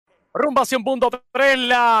Rumba 100.3,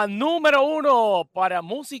 la número uno para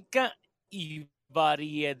música y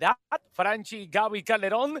variedad. Franchi, Gaby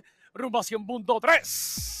Calderón, Rumba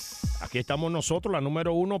 100.3. Aquí estamos nosotros, la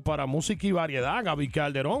número uno para música y variedad, Gaby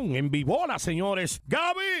Calderón, en Vivola, señores.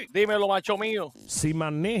 Gaby, dímelo, macho mío. Si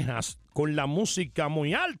manejas con la música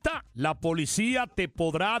muy alta, la policía te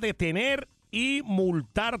podrá detener y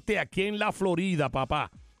multarte aquí en la Florida, papá.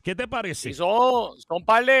 ¿Qué te parece? Y son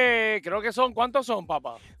par de, creo que son, ¿cuántos son,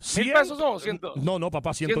 papá? ¿100 pesos son? No,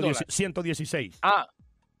 papá, 116. Ah,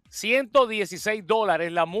 $116.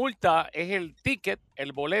 La multa es el ticket,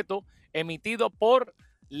 el boleto emitido por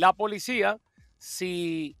la policía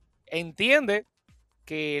si entiende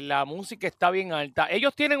que la música está bien alta.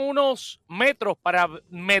 Ellos tienen unos metros para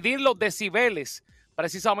medir los decibeles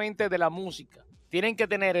precisamente de la música. Tienen que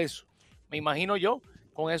tener eso. Me imagino yo.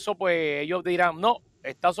 Con eso, pues, ellos dirán, no,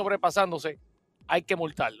 está sobrepasándose, hay que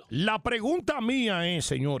multarlo. La pregunta mía es,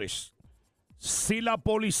 señores, si la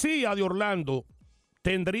policía de Orlando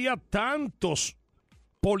tendría tantos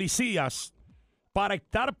policías para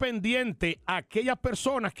estar pendiente a aquellas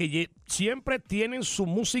personas que siempre tienen su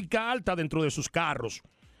música alta dentro de sus carros.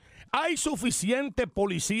 ¿Hay suficiente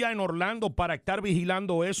policía en Orlando para estar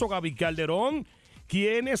vigilando eso, Gaby Calderón?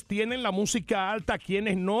 ¿Quiénes tienen la música alta?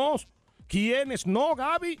 ¿Quiénes no? ¿Quiénes no,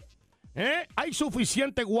 Gaby? ¿Hay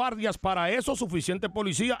suficientes guardias para eso? ¿Suficiente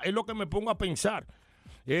policía? Es lo que me pongo a pensar.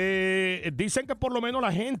 Dicen que por lo menos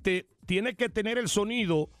la gente tiene que tener el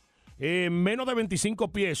sonido menos de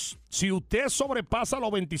 25 pies. Si usted sobrepasa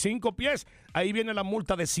los 25 pies, ahí viene la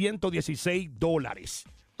multa de $116.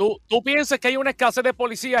 ¿Tú piensas que hay una escasez de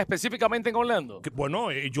policía específicamente en Orlando?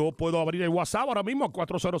 Bueno, yo puedo abrir el WhatsApp ahora mismo,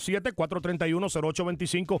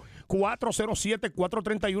 407-431-0825,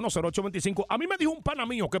 407-431-0825. A mí me dijo un pana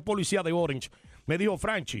mío que es policía de Orange, me dijo,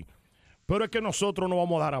 Franchi, pero es que nosotros no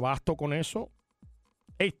vamos a dar abasto con eso.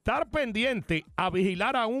 Estar pendiente a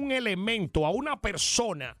vigilar a un elemento, a una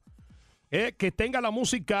persona que tenga la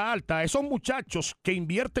música alta, esos muchachos que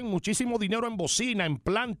invierten muchísimo dinero en bocina, en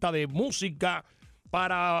planta de música,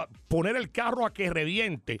 para poner el carro a que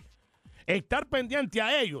reviente, estar pendiente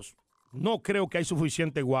a ellos, no creo que hay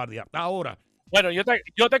suficiente guardia. Ahora. Bueno, yo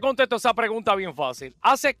te contesto esa pregunta bien fácil.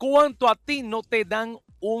 ¿Hace cuánto a ti no te dan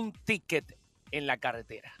un ticket en la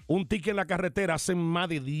carretera? Un ticket en la carretera hace más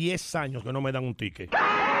de 10 años que no me dan un ticket.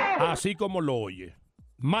 Así como lo oye.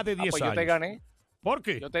 Más de 10 pues años. Yo te gané. ¿Por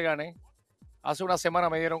qué? Yo te gané. Hace una semana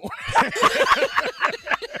me dieron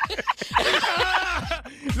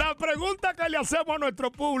La pregunta que le hacemos a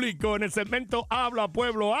nuestro público en el segmento Habla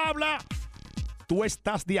Pueblo Habla. ¿Tú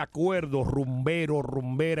estás de acuerdo, rumbero,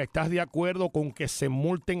 rumbera? ¿Estás de acuerdo con que se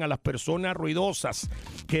multen a las personas ruidosas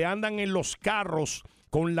que andan en los carros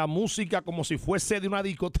con la música como si fuese de una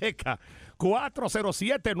discoteca?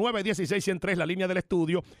 407-916-103, la línea del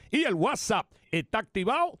estudio. Y el WhatsApp está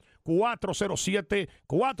activado,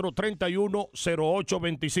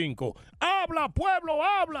 407-431-0825. ¡Habla, pueblo,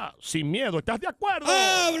 habla! Sin miedo, ¿estás de acuerdo?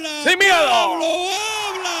 ¡Habla! ¡Sin miedo! ¡Pueblo,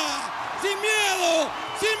 habla! ¡Sin miedo!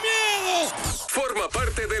 ¡Sin miedo! Forma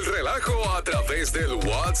parte del relajo a través del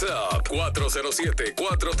WhatsApp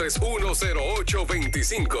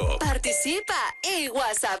 407-431-0825. Participa y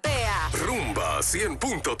WhatsAppea. Rumba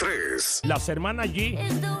 100.3. Las hermanas G.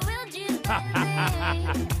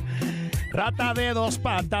 Rata de dos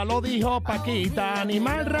patas, lo dijo Paquita,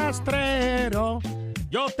 animal rastrero.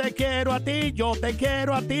 Yo te quiero a ti,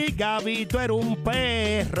 Gaby, tú eres un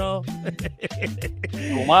perro.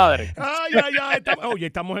 Tu madre. Ay. Oye,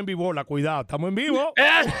 estamos en Vivola, cuidado, estamos en vivo.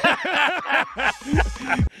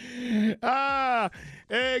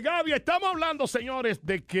 Gaby, estamos hablando, señores,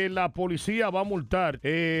 de que la policía va a multar.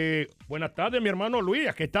 Buenas tardes, mi hermano Luis.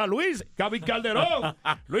 Aquí está Luis, Gaby Calderón.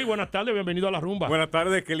 Luis, buenas tardes, bienvenido a La Rumba. Buenas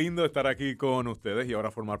tardes, qué lindo estar aquí con ustedes y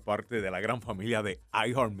ahora formar parte de la gran familia de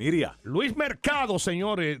iHeartMedia. Luis Mercado,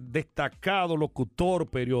 señores, destacado locutor,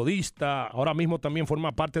 periodista. Ahora mismo también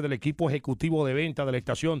forma parte del equipo ejecutivo de venta de la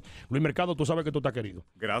estación. Luis Mercado, tú sabes que tú estás querido.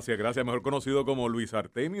 Gracias. Mejor conocido como Luis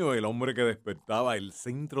Artemio, el hombre que despertaba el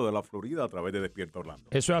centro de la Florida a través de Despierta Orlando.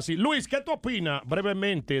 Eso es así. Luis, ¿qué tú opinas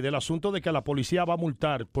brevemente del asunto de que la policía va a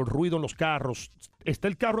multar por ruido en los carros? Está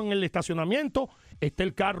el carro en el estacionamiento, está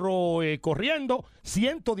el carro corriendo,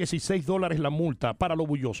 $116 la multa para los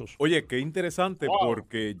bullosos. Oye, qué interesante,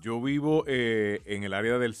 porque yo vivo en el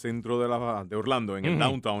área del centro de Orlando, en el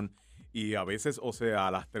downtown, y a veces, o sea,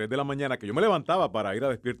 a las 3 de la mañana, que yo me levantaba para ir a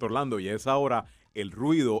Despierta Orlando, y a esa hora el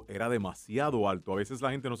ruido era demasiado alto. A veces la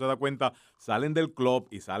gente no se da cuenta, salen del club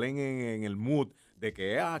y salen en el mood de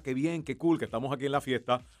que, qué bien, qué cool, que estamos aquí en la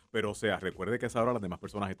fiesta, pero o sea, recuerde que a esa hora las demás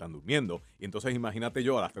personas están durmiendo. Y entonces imagínate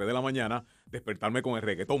yo a las 3 de la mañana despertarme con el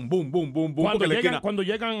reggaetón, boom, boom, boom, boom. Cuando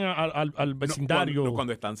llegan al vecindario.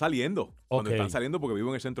 Cuando están saliendo. Okay. Cuando están saliendo porque vivo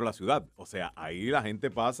en el centro de la ciudad. O sea, ahí la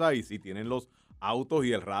gente pasa y si tienen los autos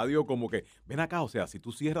y el radio, como que, ven acá, o sea, si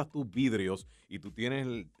tú cierras tus vidrios y tú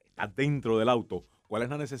estás dentro del auto, ¿cuál es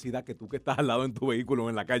la necesidad que tú que estás al lado en tu vehículo o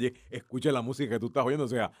en la calle escuches la música que tú estás oyendo? O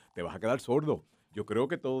sea, te vas a quedar sordo. Yo creo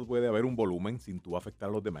que todo puede haber un volumen sin tú afectar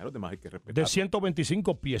a los demás hay que respetar. De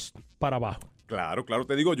 125 pies para abajo. Claro,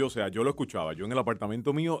 te digo yo, o sea, yo lo escuchaba. Yo en el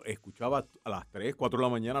apartamento mío escuchaba a las 3, 4 de la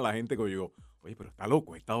mañana la gente que yo digo, oye, pero está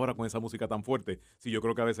loco, esta hora con esa música tan fuerte. Sí, yo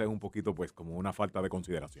creo que a veces es un poquito, pues, como una falta de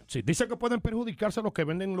consideración. Sí, dice que pueden perjudicarse los que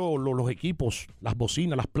venden los equipos, las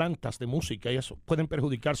bocinas, las plantas de música y eso. Pueden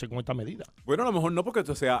perjudicarse con esta medida. Bueno, a lo mejor no, porque,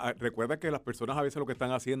 o sea, recuerda que las personas a veces lo que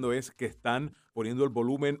están haciendo es que están poniendo el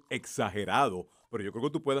volumen exagerado. Pero yo creo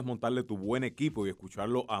que tú puedes montarle tu buen equipo y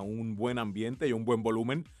escucharlo a un buen ambiente y a un buen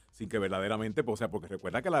volumen sin que verdaderamente, o sea, porque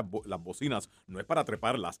recuerda que las bocinas no es para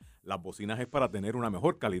treparlas, las bocinas es para tener una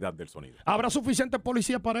mejor calidad del sonido. ¿Habrá suficiente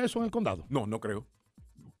policía para eso en el condado? No creo.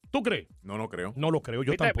 ¿Tú crees? No creo. No lo creo,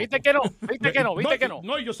 yo tampoco. ¿Viste que no? ¿Viste que no?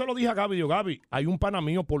 No, yo se lo dije a Gaby, digo, Gaby, hay un pana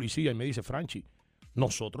mío policía y me dice, Franchi,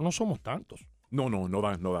 nosotros no somos tantos. No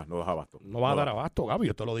das abasto. No va a dar abasto, Gaby,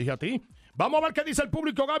 yo te lo dije a ti. Vamos a ver qué dice el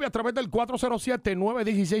público, Gaby, a través del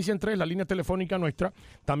 407-916-103, la línea telefónica nuestra.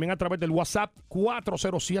 También a través del WhatsApp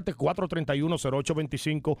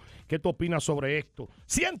 407-431-0825. ¿Qué tú opinas sobre esto?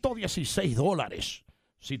 $116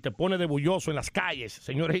 si te pone de bulloso en las calles,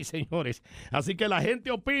 señores y señores. Así que la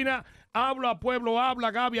gente opina, habla, pueblo,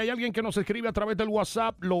 habla, Gaby. Hay alguien que nos escribe a través del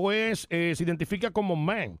WhatsApp, se identifica como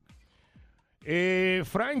Man.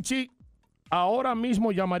 Franchi, ahora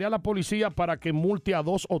mismo llamaré a la policía para que multe a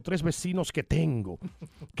 2 o 3 vecinos que tengo.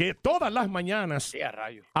 Que todas las mañanas, sí, a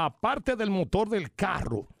rayo, aparte del motor del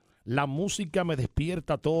carro, la música me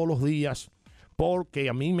despierta todos los días porque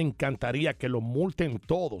a mí me encantaría que lo multen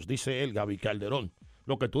todos, dice él, Gaby Calderón.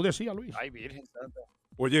 Lo que tú decías, Luis. Ay, Virgen Santa.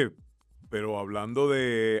 Oye, pero hablando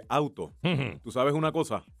de auto, ¿tú sabes una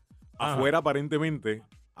cosa? Afuera aparentemente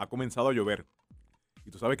ha comenzado a llover. ¿Y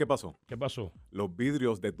tú sabes qué pasó? ¿Qué pasó? Los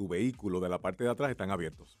vidrios de tu vehículo de la parte de atrás están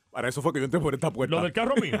abiertos. Para eso fue que yo entré por esta puerta. ¿Lo del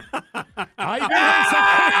carro mío? ¡Ay,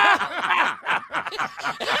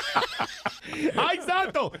 ¡ay,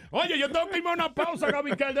 santo! Oye, yo tengo que irme a una pausa,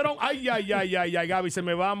 Gaby Calderón. Ay, Gaby, se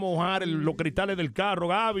me va a mojar los cristales del carro,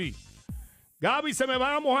 Gaby. Gaby, se me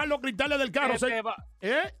van a mojar los cristales del carro.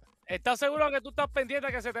 ¿Estás seguro que tú estás pendiente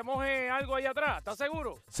de que se te moje algo ahí atrás? ¿Estás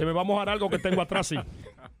seguro? Se me va a mojar algo que tengo atrás, sí.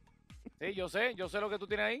 Sí, yo sé lo que tú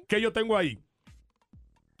tienes ahí. ¿Qué yo tengo ahí?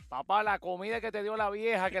 Papá, la comida que te dio la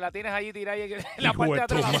vieja, que la tienes allí tirada en la parte de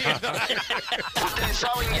atrás. Ustedes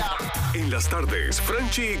saben ya. En las tardes,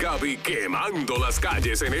 Franchi y Gaby quemando las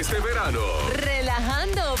calles en este verano.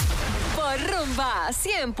 Relajando por Rumba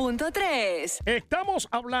 100.3. Estamos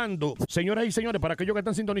hablando, señoras y señores, para aquellos que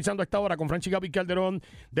están sintonizando a esta hora con Franchi y Gaby Calderón,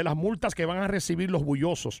 de las multas que van a recibir los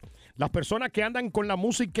bullosos. Las personas que andan con la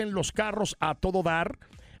música en los carros a todo dar,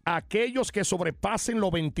 aquellos que sobrepasen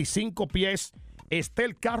los 25 pies, esté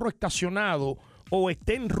el carro estacionado o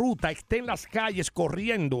esté en ruta, esté en las calles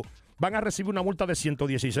corriendo, van a recibir una multa de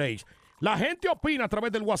 116. La gente opina a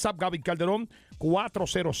través del WhatsApp, Gaby Calderón,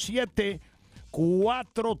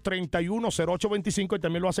 407-431-0825, y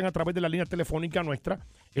también lo hacen a través de la línea telefónica nuestra,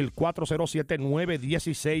 el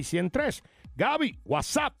 407-916-103. Gaby,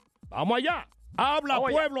 WhatsApp, vamos allá. Habla,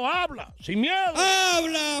 pueblo, habla, sin miedo.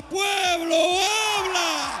 Habla, pueblo,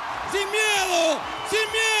 habla, sin miedo, sin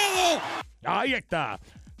miedo. Ahí está.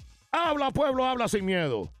 Habla, pueblo, habla sin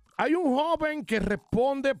miedo. Hay un joven que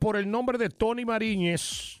responde por el nombre de Tony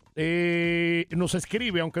Mariñez. Nos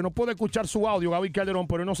escribe, aunque no puede escuchar su audio, Gaby Calderón,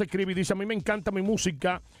 pero él nos escribe y dice, a mí me encanta mi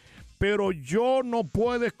música, pero yo no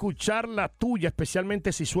puedo escuchar la tuya,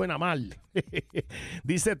 especialmente si suena mal.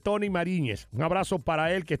 Dice Tony Mariñez. Un abrazo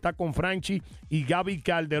para él que está con Franchi y Gaby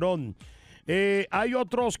Calderón. Hay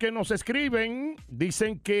otros que nos escriben,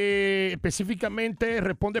 dicen que específicamente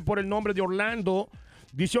responde por el nombre de Orlando.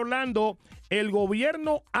 Dice Orlando, el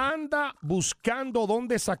gobierno anda buscando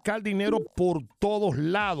dónde sacar dinero por todos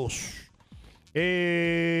lados.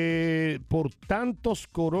 Por tantos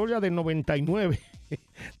Corolla del 99.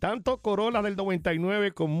 Tantos Corolla del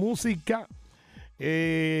 99 con música,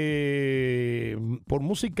 por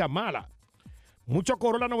música mala. Mucho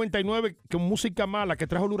Corolla 99 con música mala que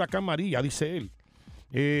trajo el huracán María, dice él.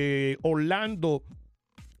 Orlando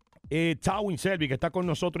Tawin Selby, que está con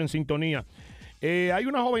nosotros en sintonía. Hay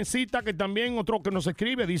una jovencita que también, otro que nos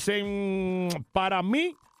escribe, dicen, para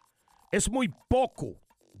mí es muy poco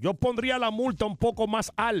Yo pondría la multa un poco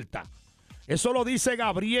más alta. Eso lo dice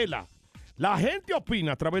Gabriela. La gente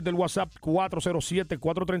opina a través del WhatsApp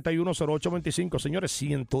 407-431-0825. Señores,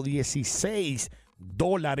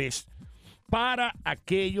 $116 para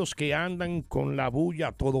aquellos que andan con la bulla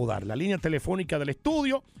a todo dar. La línea telefónica del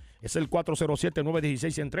estudio es el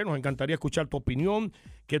 407-916-103. Nos encantaría escuchar tu opinión.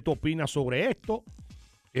 ¿Qué tú opinas sobre esto?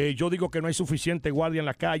 Yo digo que no hay suficiente guardia en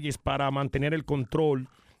las calles para mantener el control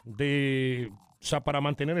para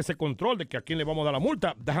mantener ese control de que a quién le vamos a dar la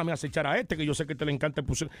multa. Déjame acechar a que yo sé que te le encanta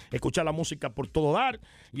escuchar la música por todo dar,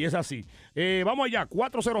 y es así. Vamos allá,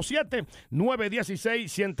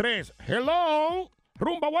 407-916-103. Hello,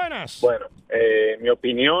 Rumba, buenas. Bueno, mi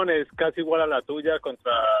opinión es casi igual a la tuya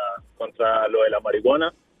contra lo de la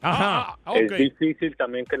marihuana. Ajá, Es difícil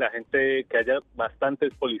también que haya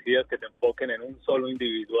bastantes policías que se enfoquen en un solo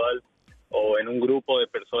individual o en un grupo de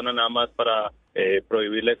personas nada más para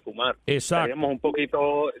prohibirles fumar. Exacto. Estaríamos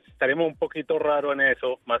un poquito raro en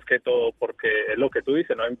eso, más que todo, porque es lo que tú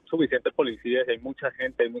dices, no hay suficientes policías, hay mucha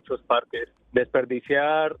gente, hay muchos parques.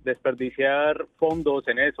 Desperdiciar fondos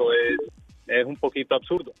en eso es un poquito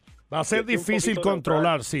absurdo. Va a ser difícil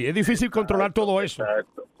controlar, sí, es difícil controlar todo eso.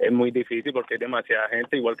 Exacto. Es muy difícil porque hay demasiada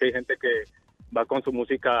gente, igual que hay gente que va con su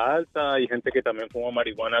música alta, hay gente que también fuma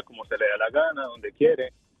marihuana como se le da la gana, donde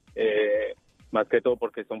quiere. Más que todo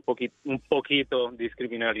porque está un poquito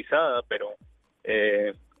descriminalizada, pero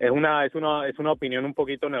es una opinión un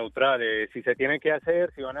poquito neutral. Si se tiene que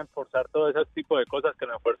hacer, si van a enforzar todo ese tipo de cosas, que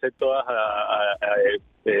lo enforcen todas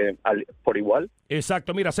por igual.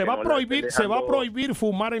 Exacto, mira, se va a prohibir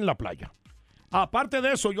fumar en la playa. Aparte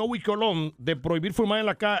de eso, Joey Colón, de prohibir fumar en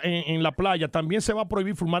la playa, también se va a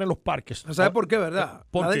prohibir fumar en los parques. ¿Sabes por qué, verdad?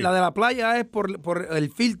 ¿Por qué? La de la playa es por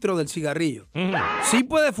el filtro del cigarrillo. Sí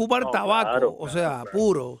puede fumar tabaco, o sea,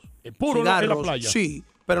 puro cigarros, en la playa. Sí,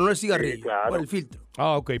 pero no el cigarrillo, Sí, claro. por el filtro.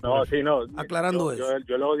 Ok. No, sí, no. Aclarando eso.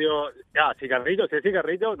 Yo lo odio. Cigarrillo, si es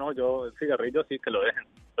cigarrillo, no, el cigarrillo sí que lo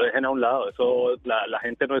dejen a un lado. Eso, la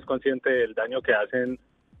gente no es consciente del daño que hacen,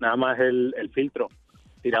 nada más el filtro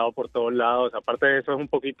tirado por todos lados. Aparte de eso, es un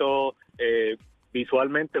poquito,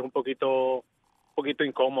 visualmente es un poquito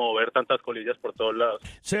incómodo ver tantas colillas por todos lados.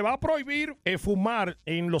 Se va a prohibir fumar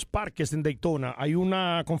en los parques en Daytona. Hay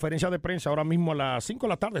una conferencia de prensa ahora mismo a las 5 de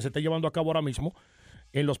la tarde, se está llevando a cabo ahora mismo.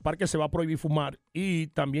 En los parques se va a prohibir fumar, y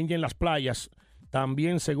también en las playas.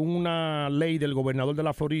 También, según una ley del gobernador de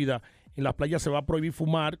la Florida, en las playas se va a prohibir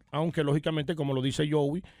fumar, aunque lógicamente, como lo dice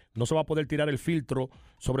Joey, no se va a poder tirar el filtro,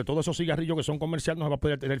 sobre todo esos cigarrillos que son comerciales, no se va a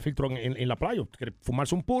poder tirar el filtro en la playa.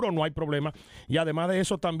 Fumarse un puro, no hay problema. Y además de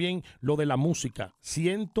eso, también lo de la música,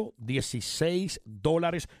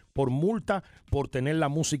 $116 por multa por tener la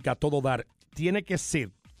música a todo dar.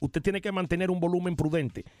 Usted tiene que mantener un volumen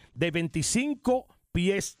prudente de 25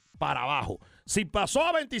 pies para abajo. Si pasó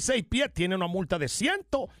a 26 pies, tiene una multa de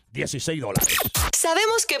 $116.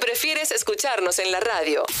 Sabemos que prefieres escucharnos en la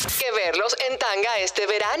radio que verlos en tanga este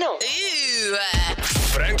verano.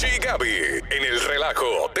 Franchi y Gaby en el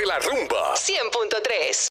relajo de la rumba. 100.3